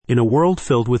In a world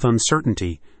filled with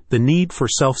uncertainty, the need for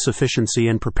self-sufficiency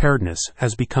and preparedness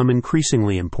has become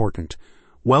increasingly important.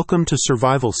 Welcome to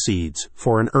Survival Seeds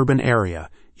for an Urban Area,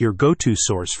 your go-to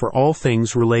source for all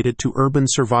things related to urban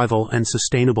survival and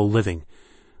sustainable living.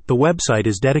 The website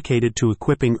is dedicated to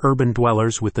equipping urban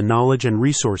dwellers with the knowledge and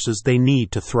resources they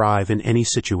need to thrive in any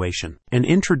situation. An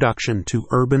introduction to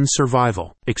urban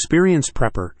survival. Experienced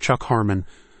prepper Chuck Harmon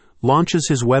launches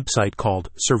his website called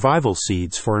Survival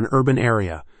Seeds for an Urban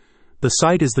Area. The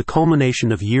site is the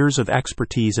culmination of years of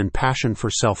expertise and passion for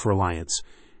self-reliance.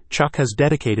 Chuck has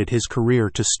dedicated his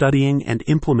career to studying and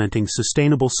implementing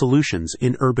sustainable solutions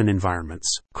in urban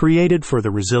environments. Created for the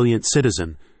resilient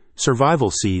citizen, Survival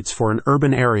Seeds for an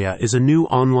Urban Area is a new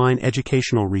online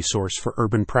educational resource for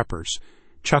urban preppers.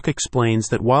 Chuck explains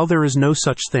that while there is no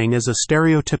such thing as a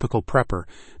stereotypical prepper,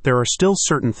 there are still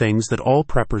certain things that all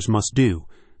preppers must do,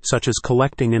 such as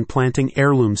collecting and planting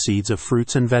heirloom seeds of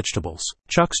fruits and vegetables.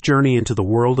 Chuck's journey into the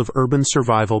world of urban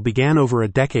survival began over a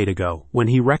decade ago when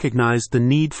he recognized the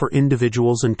need for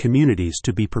individuals and communities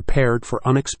to be prepared for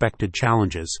unexpected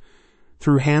challenges.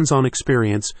 Through hands-on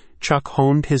experience, Chuck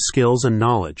honed his skills and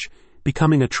knowledge,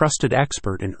 becoming a trusted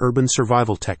expert in urban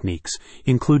survival techniques,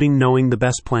 including knowing the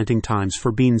best planting times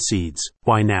for bean seeds.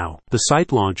 Why now? The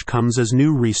site launch comes as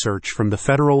new research from the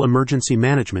Federal Emergency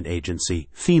Management Agency,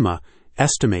 FEMA,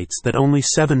 estimates that only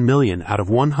 7 million out of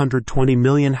 120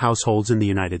 million households in the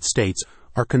United States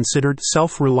are considered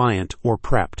self-reliant or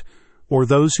prepped, or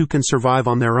those who can survive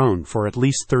on their own for at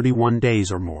least 31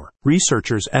 days or more.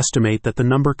 Researchers estimate that the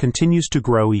number continues to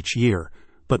grow each year,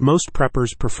 but most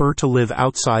preppers prefer to live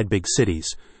outside big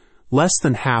cities. Less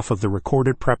than half of the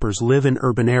recorded preppers live in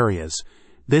urban areas.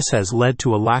 This has led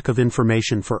to a lack of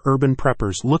information for urban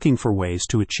preppers looking for ways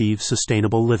to achieve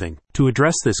sustainable living. To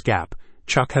address this gap,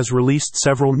 Chuck has released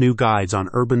several new guides on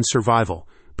urban survival,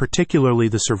 particularly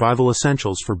the survival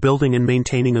essentials for building and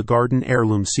maintaining a garden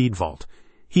heirloom seed vault.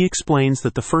 He explains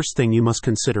that the first thing you must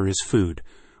consider is food.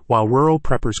 While rural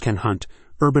preppers can hunt,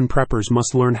 urban preppers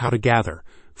must learn how to gather.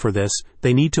 For this,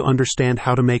 they need to understand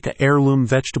how to make a heirloom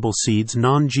vegetable seeds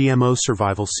non-GMO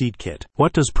survival seed kit.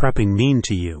 What does prepping mean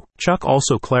to you? Chuck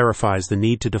also clarifies the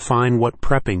need to define what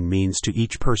prepping means to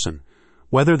each person.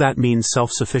 Whether that means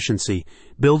self-sufficiency,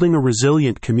 building a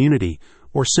resilient community,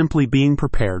 or simply being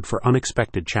prepared for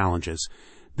unexpected challenges.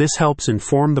 This helps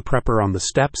inform the prepper on the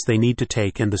steps they need to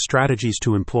take and the strategies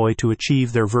to employ to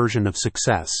achieve their version of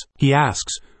success. He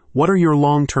asks, what are your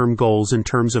long-term goals in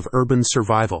terms of urban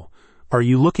survival? Are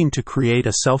you looking to create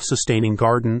a self-sustaining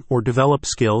garden or develop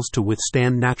skills to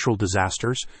withstand natural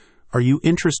disasters? Are you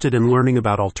interested in learning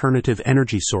about alternative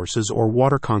energy sources or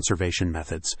water conservation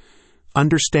methods?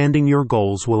 Understanding your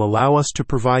goals will allow us to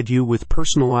provide you with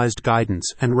personalized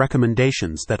guidance and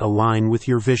recommendations that align with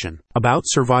your vision. About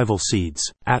Survival Seeds.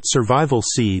 At Survival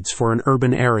Seeds for an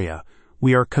Urban Area,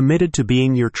 we are committed to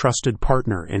being your trusted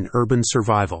partner in urban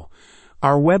survival.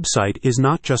 Our website is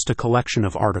not just a collection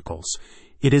of articles.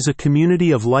 It is a community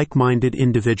of like-minded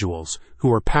individuals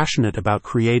who are passionate about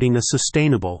creating a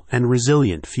sustainable and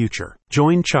resilient future.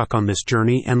 Join Chuck on this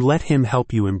journey and let him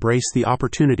help you embrace the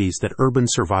opportunities that urban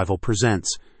survival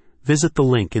presents. Visit the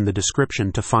link in the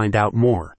description to find out more.